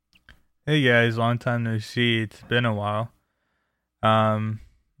Hey guys, long time no see. It's been a while. Um,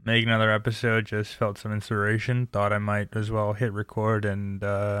 Make another episode. Just felt some inspiration. Thought I might as well hit record and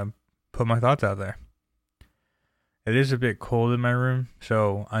put my thoughts out there. It is a bit cold in my room,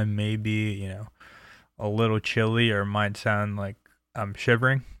 so I may be, a little chilly or might sound like I'm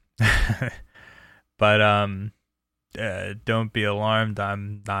shivering. But don't be alarmed.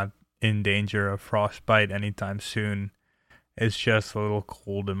 I'm not in danger of frostbite anytime soon. It's just a little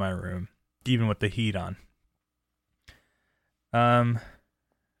cold in my room, even with the heat on. Um,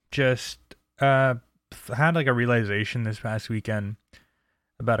 just had like a realization this past weekend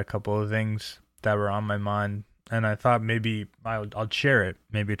about a couple of things that were on my mind, and I thought maybe I'll share it.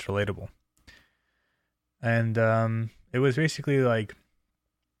 Maybe it's relatable. And it was basically like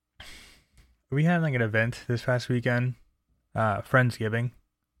we had like an event this past weekend, Friendsgiving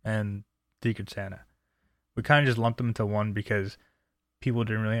and Secret Santa. We kind of just lumped them into one because people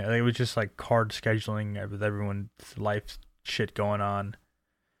didn't really. It was just like card scheduling with everyone's life shit going on.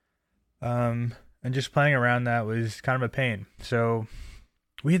 And just planning around that was kind of a pain. So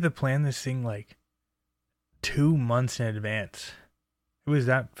we had to plan this thing like 2 months in advance. It was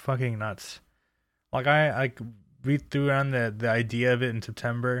that fucking nuts. Like we threw around the idea of it in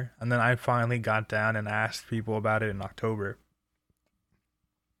September, and then I finally got down and asked people about it in October.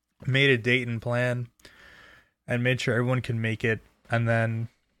 Made a date and plan, and made sure everyone could make it, and then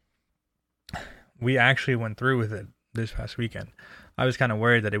we actually went through with it this past weekend. I was kind of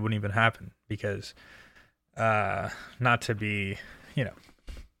worried that it wouldn't even happen because, not to be, you know,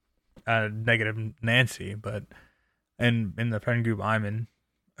 a negative Nancy, but in the friend group I'm in,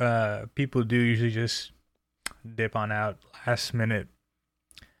 people do usually just dip on out last minute,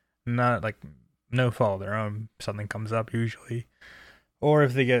 not like no fault of their own. Something comes up usually, or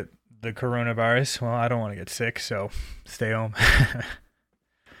if they get the coronavirus, well, I don't want to get sick, so stay home.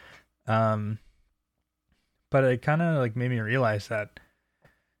 um, but it kind of like made me realize that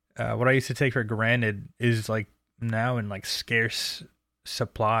what I used to take for granted is like now in like scarce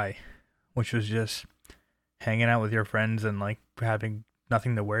supply, which was just hanging out with your friends and like having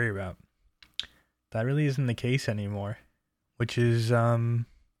nothing to worry about. That really isn't the case anymore, which is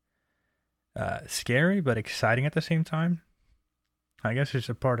scary but exciting at the same time. I guess it's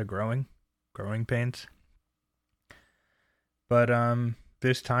a part of growing pains. But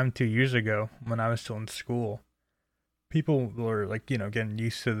this time 2 years ago, when I was still in school, people were like, getting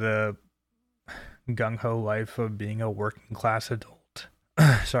used to the gung ho life of being a working class adult.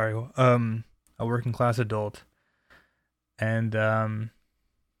 Sorry, a working class adult, and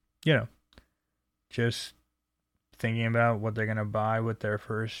you know, just thinking about what they're gonna buy with their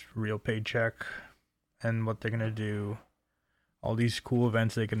first real paycheck, and what they're gonna do. All these cool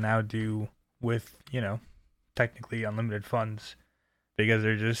events they can now do with, technically unlimited funds because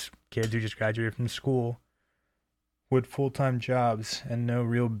they're just kids who just graduated from school with full time jobs and no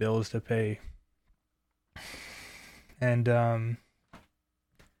real bills to pay. And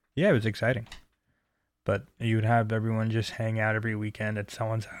yeah, it was exciting. But you would have everyone just hang out every weekend at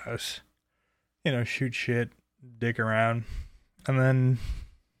someone's house, shoot shit, dick around, and then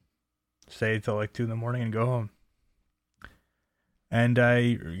stay till like 2 in the morning and go home. And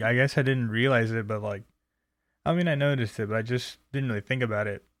I guess I didn't realize it, but like, I mean, I noticed it, but I just didn't really think about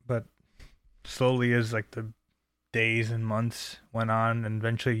it. But slowly, as like the days and months went on, and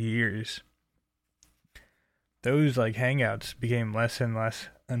eventually years, those like hangouts became less and less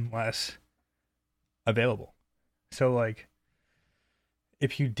and less available. So like,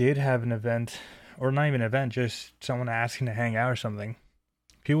 if you did have an event, or not even an event, just someone asking to hang out or something,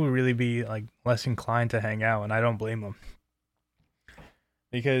 people would really be like less inclined to hang out, and I don't blame them.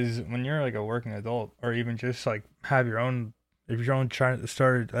 Because when you're like a working adult, or even just like have your own, if you're trying to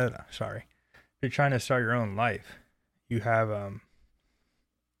start, sorry, if you're trying to start your own life, you have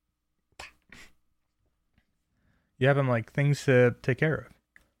like things to take care of.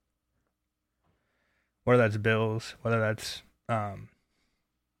 Whether that's bills, whether that's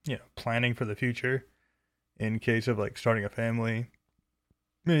planning for the future in case of like starting a family,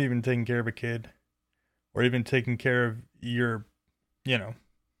 maybe even taking care of a kid, or even taking care of your, you know,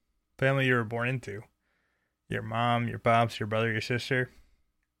 family you were born into. Your mom, your pops, your brother, your sister,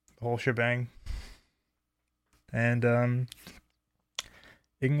 the whole shebang. And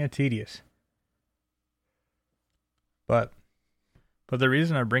it can get tedious. But the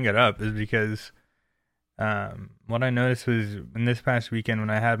reason I bring it up is because what I noticed was in this past weekend when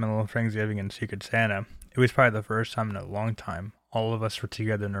I had my little Friendsgiving and Secret Santa, it was probably the first time in a long time all of us were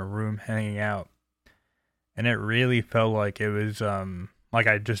together in a room hanging out, and it really felt like it was like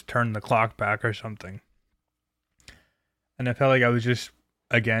I just turned the clock back or something, and I felt like I was just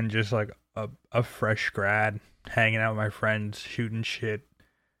again, just like a fresh grad, hanging out with my friends, shooting shit,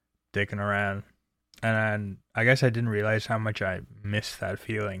 dicking around. And I guess I didn't realize how much I missed that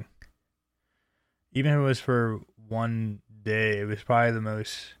feeling. Even if it was for one day, it was probably the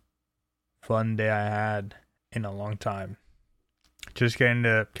most fun day I had in a long time. Just getting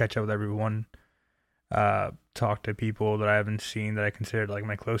to catch up with everyone, talk to people that I haven't seen that I considered like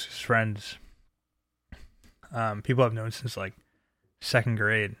my closest friends. People I've known since like second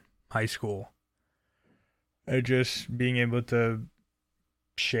grade, high school. And just being able to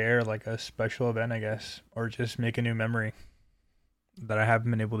share like a special event, I guess, or just make a new memory that I haven't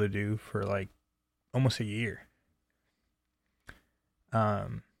been able to do for like almost a year.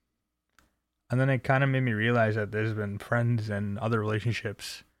 Um, and then it kind of made me realize that there's been friends and other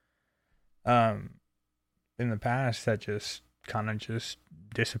relationships, um, in the past that just kind of just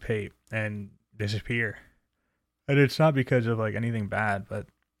dissipate and disappear. And it's not because of like anything bad, but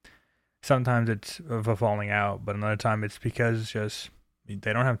sometimes it's of a falling out, but another time it's because just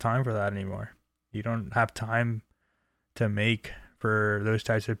they don't have time for that anymore. You don't have time to make for those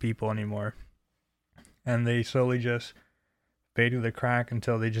types of people anymore. And they slowly just fade through the crack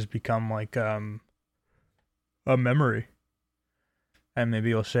until they just become like a memory. And maybe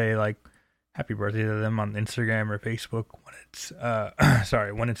you'll say like happy birthday to them on Instagram or Facebook when it's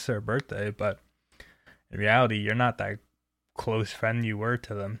when it's their birthday, but in reality you're not that close friend you were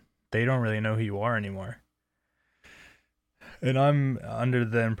to them. They don't really know who you are anymore. And I'm under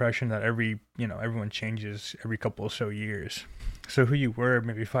the impression that everyone changes every couple of so years. So who you were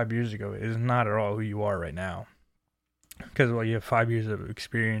maybe 5 years ago is not at all who you are right now. Because, well, you have 5 years of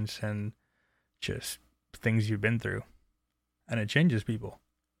experience and just things you've been through. And it changes people.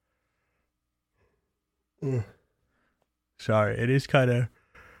 Sorry, it is kind of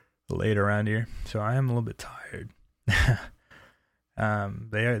late around here. So I am a little bit tired.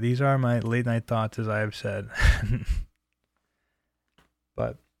 These are my late night thoughts, as I have said.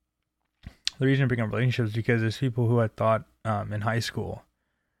 But the reason I bring up relationships is because there's people who I thought in high school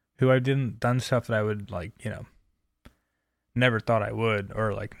who I done stuff that I would like, never thought I would,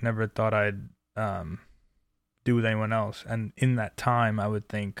 or like never thought I'd do with anyone else. And in that time, I would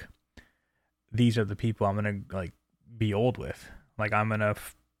think these are the people I'm gonna like be old with. Like I'm gonna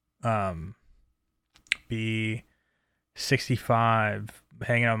be 65,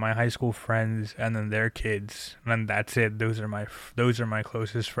 hanging out with my high school friends and then their kids, and that's it. Those are my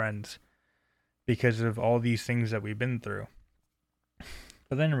closest friends because of all these things that we've been through.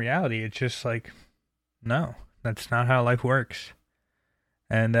 But then in reality, it's just like, no, that's not how life works.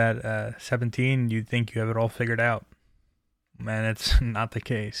 And at 17, you'd think you have it all figured out, and it's not the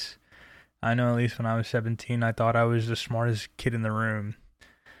case. I know at least when I was 17, I thought I was the smartest kid in the room,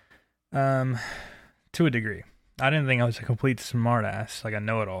 to a degree. I didn't think I was a complete smartass, like a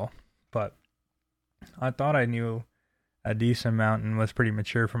know-it-all, but I thought I knew a decent amount and was pretty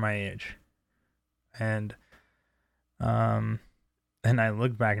mature for my age. And I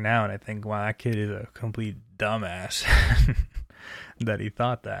look back now and I think, wow, that kid is a complete dumbass that he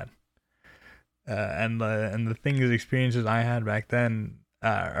thought that. And the things, experiences I had back then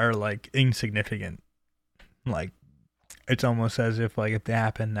are like insignificant. Like it's almost as if like if they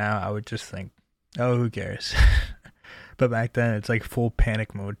happened now, I would just think, oh, who cares? But back then, it's like full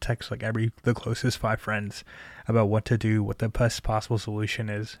panic mode. Text like the closest 5 friends about what to do, what the best possible solution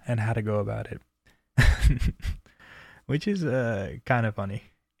is, and how to go about it. Which is kind of funny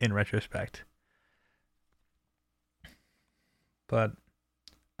in retrospect. But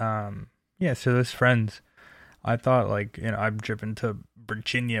yeah, so those friends, I thought like, I've driven to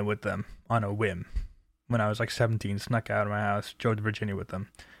Virginia with them on a whim. When I was like 17, snuck out of my house, drove to Virginia with them.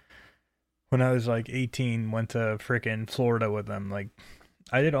 When I was like 18, went to freaking Florida with them. Like,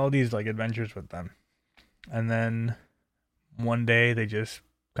 I did all these like adventures with them. And then one day they just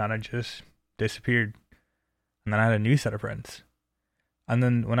kind of just disappeared. And then I had a new set of friends. And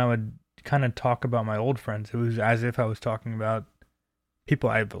then when I would kind of talk about my old friends, it was as if I was talking about people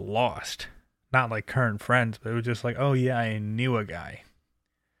I've lost. Not like current friends, but it was just like, oh yeah, I knew a guy.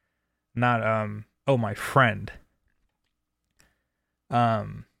 Not, oh, my friend.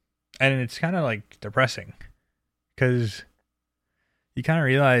 And it's kind of like depressing because you kind of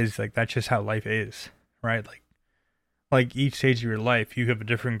realize like that's just how life is, right? Like each stage of your life, you have a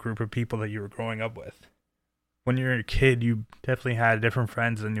different group of people that you were growing up with. When you're a kid, you definitely had different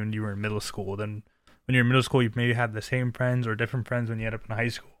friends than when you were in middle school. Then when you're in middle school, you maybe had the same friends or different friends when you end up in high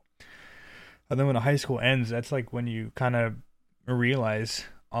school. And then when the high school ends, that's like when you kind of realize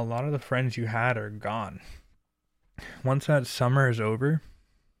a lot of the friends you had are gone. Once that summer is over,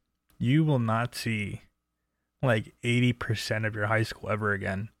 you will not see like 80% of your high school ever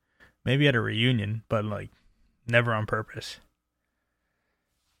again. Maybe at a reunion, but like never on purpose.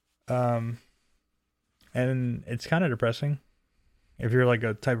 Um, and it's kind of depressing if you're like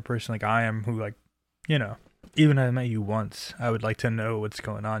a type of person like I am who like, you know, even if I met you once, I would like to know what's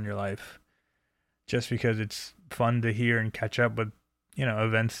going on in your life just because it's fun to hear and catch up with,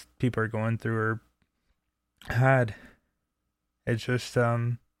 events people are going through or had. It's just,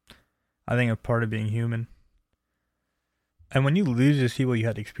 I think a part of being human. And when you lose these people you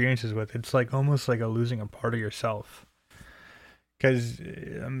had experiences with, it's like almost like losing a part of yourself. Because,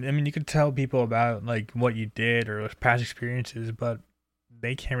 you could tell people about like what you did or past experiences, but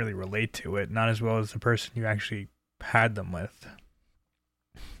they can't really relate to it, not as well as the person you actually had them with.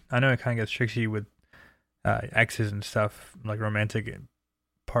 I know it kind of gets tricky with exes and stuff, like romantic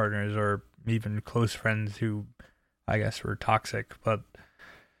partners or even close friends who I guess were toxic, but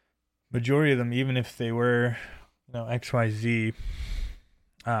majority of them, even if they were, XYZ,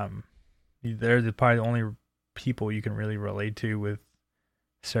 they're probably the only people you can really relate to with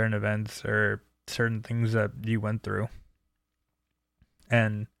certain events or certain things that you went through.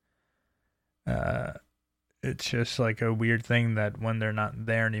 And it's just like a weird thing that when they're not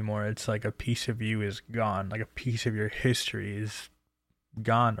there anymore, it's like a piece of you is gone, like a piece of your history is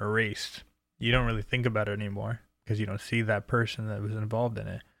gone, erased. You don't really think about it anymore because you don't see that person that was involved in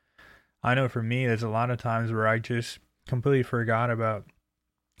it. I know for me, there's a lot of times where I just completely forgot about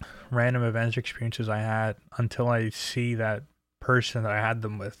random events, experiences I had until I see that person that I had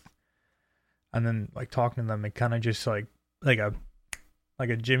them with, and then like talking to them, it kind of just like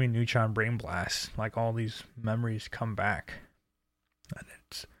a Jimmy Neutron brain blast. Like all these memories come back, and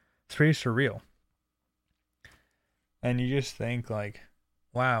it's pretty surreal. And you just think like,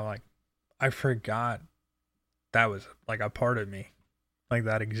 wow, like I forgot that was like a part of me, like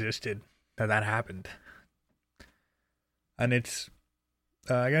that existed, that happened. And it's,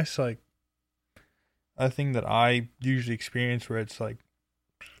 I guess like a thing that I usually experience where it's like,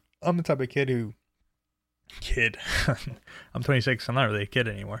 I'm the type of kid, I'm 26, I'm not really a kid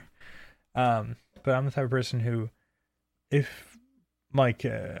anymore. But I'm the type of person who, if like,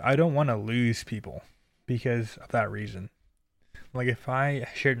 I don't want to lose people because of that reason. Like if I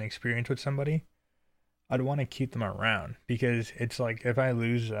shared an experience with somebody, I'd want to keep them around because it's like if I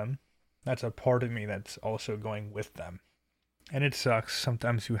lose them, that's a part of me that's also going with them. And it sucks.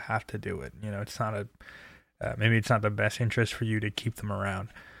 Sometimes you have to do it. It's not maybe it's not the best interest for you to keep them around.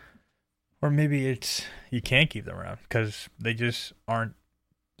 Or maybe you can't keep them around because they just aren't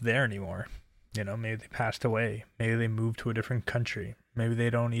there anymore. Maybe they passed away. Maybe they moved to a different country. Maybe they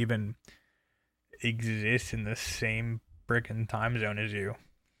don't even exist in the same frickin' time zone as you.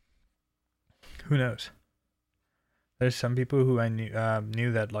 Who knows? There's some people who I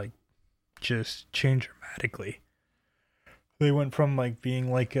knew that like just changed dramatically. They went from like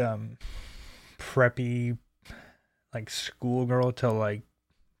being like preppy like schoolgirl to like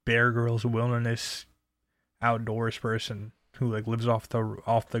Bear Grylls wilderness outdoors person who like lives off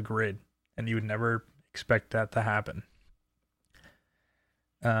the grid, and you would never expect that to happen.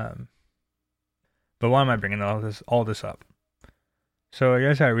 But why am I bringing all this up? So I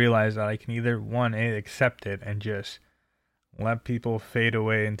guess I realized that I can either accept it and just let people fade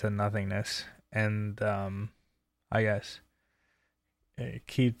away into nothingness, and I guess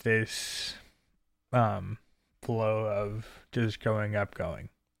keep this flow of just going,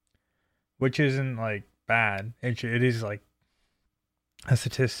 which isn't like bad. It is like a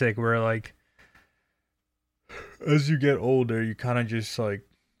statistic where like as you get older, you kind of just like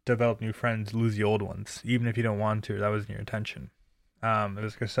develop new friends, lose the old ones, even if you don't want to. That wasn't your intention. It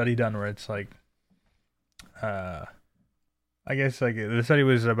was like a study done where it's like, I guess like the study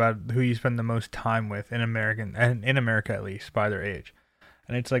was about who you spend the most time with in America at least by their age.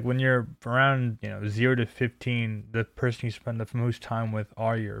 And it's like when you're around, 0 to 15, the person you spend the most time with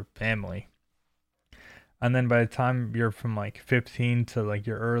are your family. And then by the time you're from like 15 to like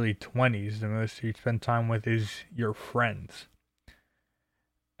your early 20s, the most you spend time with is your friends.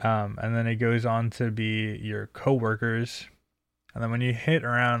 And then it goes on to be your coworkers. And then when you hit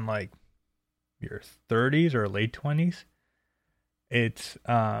around like your 30s or late 20s, it's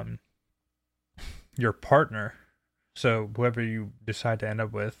your partner. So whoever you decide to end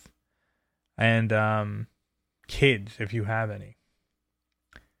up with, and kids if you have any.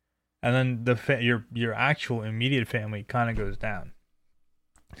 And then your actual immediate family kind of goes down.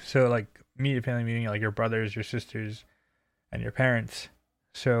 So like immediate family meaning like your brothers, your sisters, and your parents.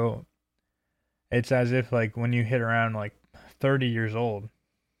 So it's as if like when you hit around like 30 years old,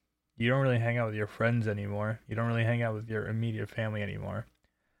 you don't really hang out with your friends anymore. You don't really hang out with your immediate family anymore.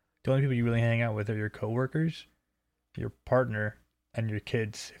 The only people you really hang out with are your coworkers your partner, and your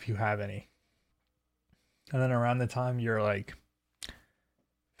kids if you have any. And then around the time you're like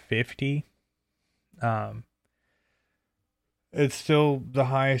 50, um, it's still the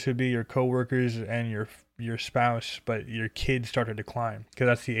highest would be your coworkers and your spouse, but your kids start to decline because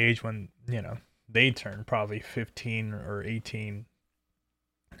that's the age when they turn probably 15 or 18,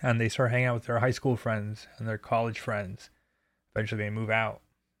 and they start hanging out with their high school friends and their college friends. Eventually, they move out,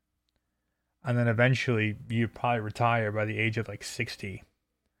 and then eventually you probably retire by the age of like 60.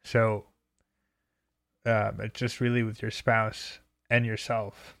 So it's just really with your spouse and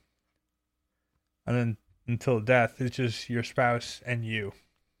yourself, and then until death, it's just your spouse and you,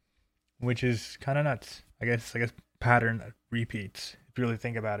 which is kind of nuts. I guess pattern that repeats if you really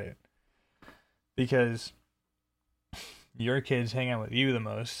think about it, because your kids hang out with you the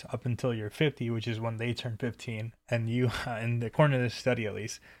most up until you're 50, which is when they turn 15, and you, and according to this study at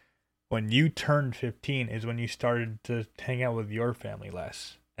least, when you turned 15 is when you started to hang out with your family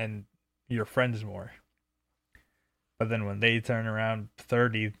less and your friends more. But then when they turn around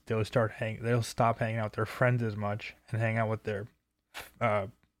 30, they'll stop hanging out with their friends as much and hang out with their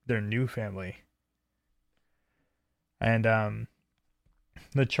new family. And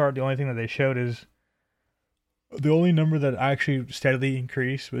the chart, the only thing that they showed is the only number that actually steadily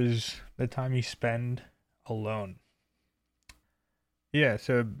increased was the time you spend alone. Yeah,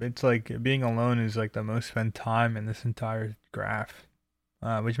 so it's like being alone is like the most spent time in this entire graph,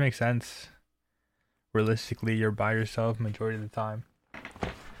 which makes sense. Realistically, you're by yourself majority of the time.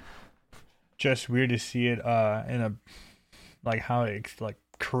 Just weird to see it in a like how it's like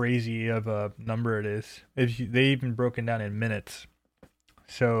crazy of a number it is. They even broken down in minutes.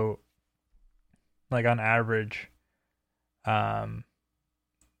 So like on average,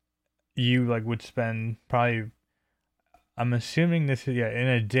 you like would spend probably, I'm assuming this is, yeah, in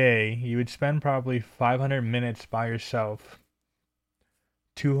a day, you would spend probably 500 minutes by yourself,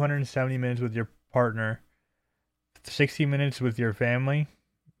 270 minutes with your partner, 60 minutes with your family,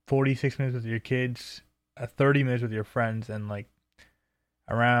 46 minutes with your kids, 30 minutes with your friends, and like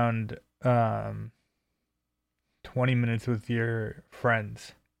around 20 minutes with your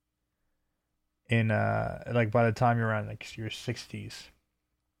friends in like by the time you're around like your 60s.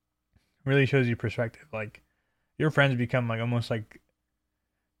 Really shows you perspective. Like your friends become like almost like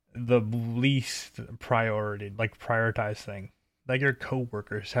the least priority, like prioritized thing. Like your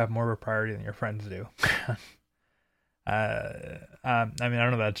coworkers have more of a priority than your friends do. I mean, I don't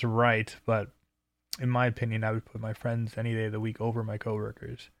know if that's right, but in my opinion, I would put my friends any day of the week over my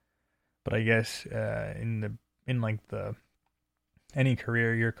coworkers. But I guess in like the any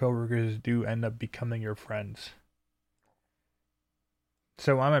career, your coworkers do end up becoming your friends.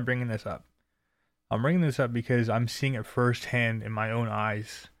 So why am I bringing this up? I'm bringing this up because I'm seeing it firsthand in my own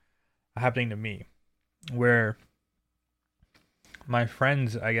eyes happening to me, where my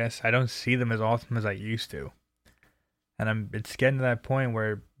friends, I guess, I don't see them as often as I used to. And it's getting to that point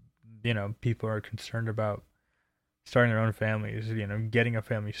where, people are concerned about starting their own families, getting a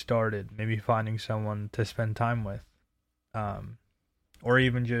family started, maybe finding someone to spend time with, or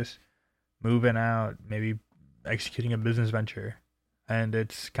even just moving out, maybe executing a business venture. And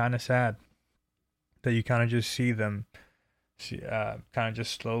it's kind of sad that you kind of just see them kind of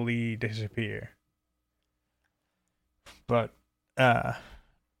just slowly disappear. But I'm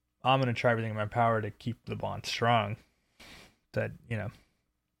going to try everything in my power to keep the bond strong. That,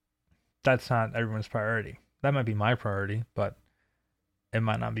 that's not everyone's priority. That might be my priority, but it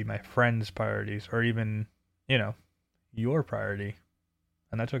might not be my friends' priorities or even, your priority.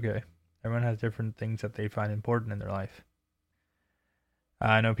 And that's okay. Everyone has different things that they find important in their life.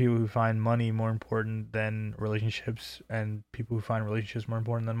 I know people who find money more important than relationships, and people who find relationships more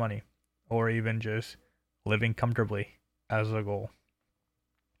important than money, or even just living comfortably as a goal.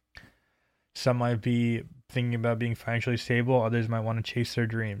 Some might be thinking about being financially stable, others might want to chase their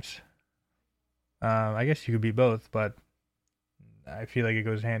dreams. I guess you could be both, but I feel like it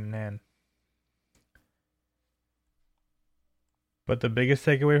goes hand in hand. But the biggest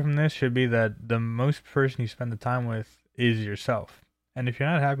takeaway from this should be that the most person you spend the time with is yourself. And if you're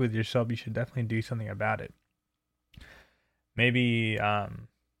not happy with yourself, you should definitely do something about it. Maybe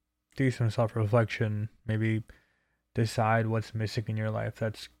do some self-reflection. Maybe decide what's missing in your life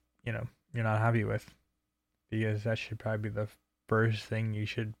that's, you're not happy with. Because that should probably be the first thing you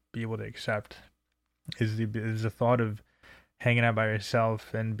should be able to accept. Is the thought of hanging out by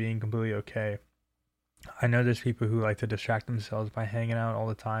yourself and being completely okay. I know there's people who like to distract themselves by hanging out all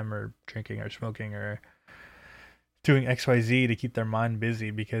the time or drinking or smoking or doing XYZ to keep their mind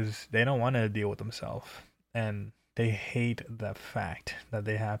busy because they don't want to deal with themselves. And they hate the fact that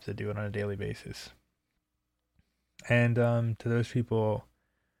they have to do it on a daily basis. And to those people,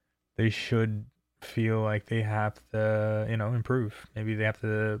 they should feel like they have to, improve. Maybe they have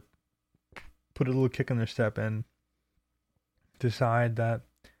to put a little kick in their step and decide that,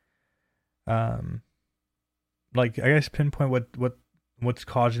 um, like, I guess pinpoint what's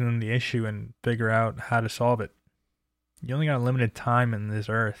causing them the issue and figure out how to solve it. You only got a limited time in this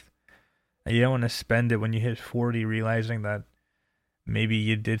earth. And you don't want to spend it when you hit 40 realizing that maybe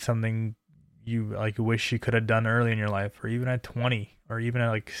you did something you like wish you could have done early in your life, or even at 20, or even at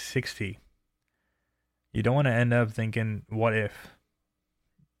like 60. You don't want to end up thinking, what if,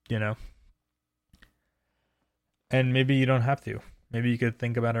 you know? And maybe you don't have to. Maybe you could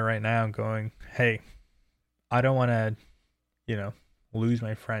think about it right now going, hey, I don't want to, lose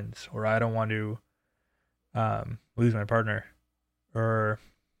my friends, or I don't want to lose my partner, or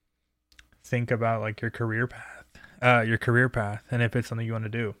think about like your career path, and if it's something you want to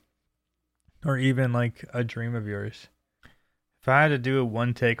do, or even like a dream of yours. If I had to do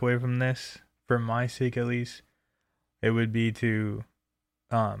one takeaway from this, for my sake at least, it would be to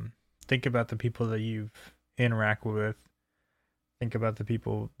think about the people that you've interacted with. Think about the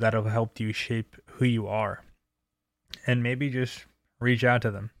people that have helped you shape who you are, and maybe just reach out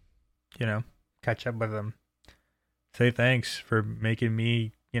to them. Catch up with them. Say thanks for making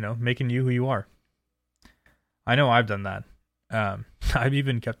me, making you who you are. I know I've done that. I've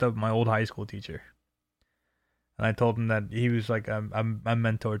even kept up with my old high school teacher. And I told him that he was like a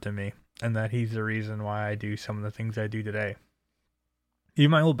mentor to me, and that he's the reason why I do some of the things I do today.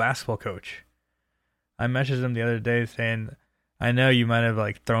 Even my old basketball coach. I messaged him the other day saying, I know you might have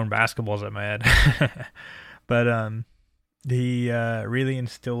like thrown basketballs at my head. But he really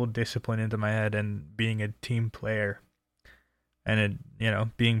instilled discipline into my head, and being a team player, and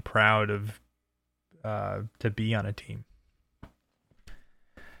being proud of to be on a team.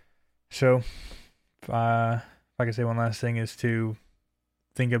 So, if I could say one last thing, is to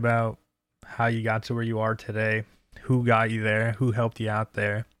think about how you got to where you are today, who got you there, who helped you out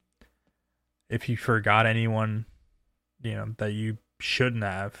there. If you forgot anyone, that you shouldn't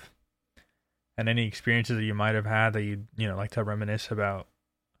have, and any experiences that you might have had that you like to reminisce about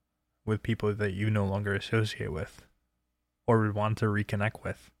with people that you no longer associate with, or would want to reconnect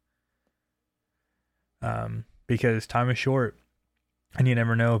with. Because time is short, and you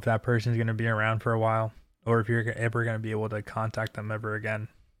never know if that person is going to be around for a while, or if you're ever going to be able to contact them ever again.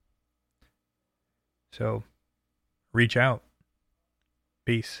 So, reach out.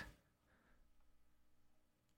 Peace.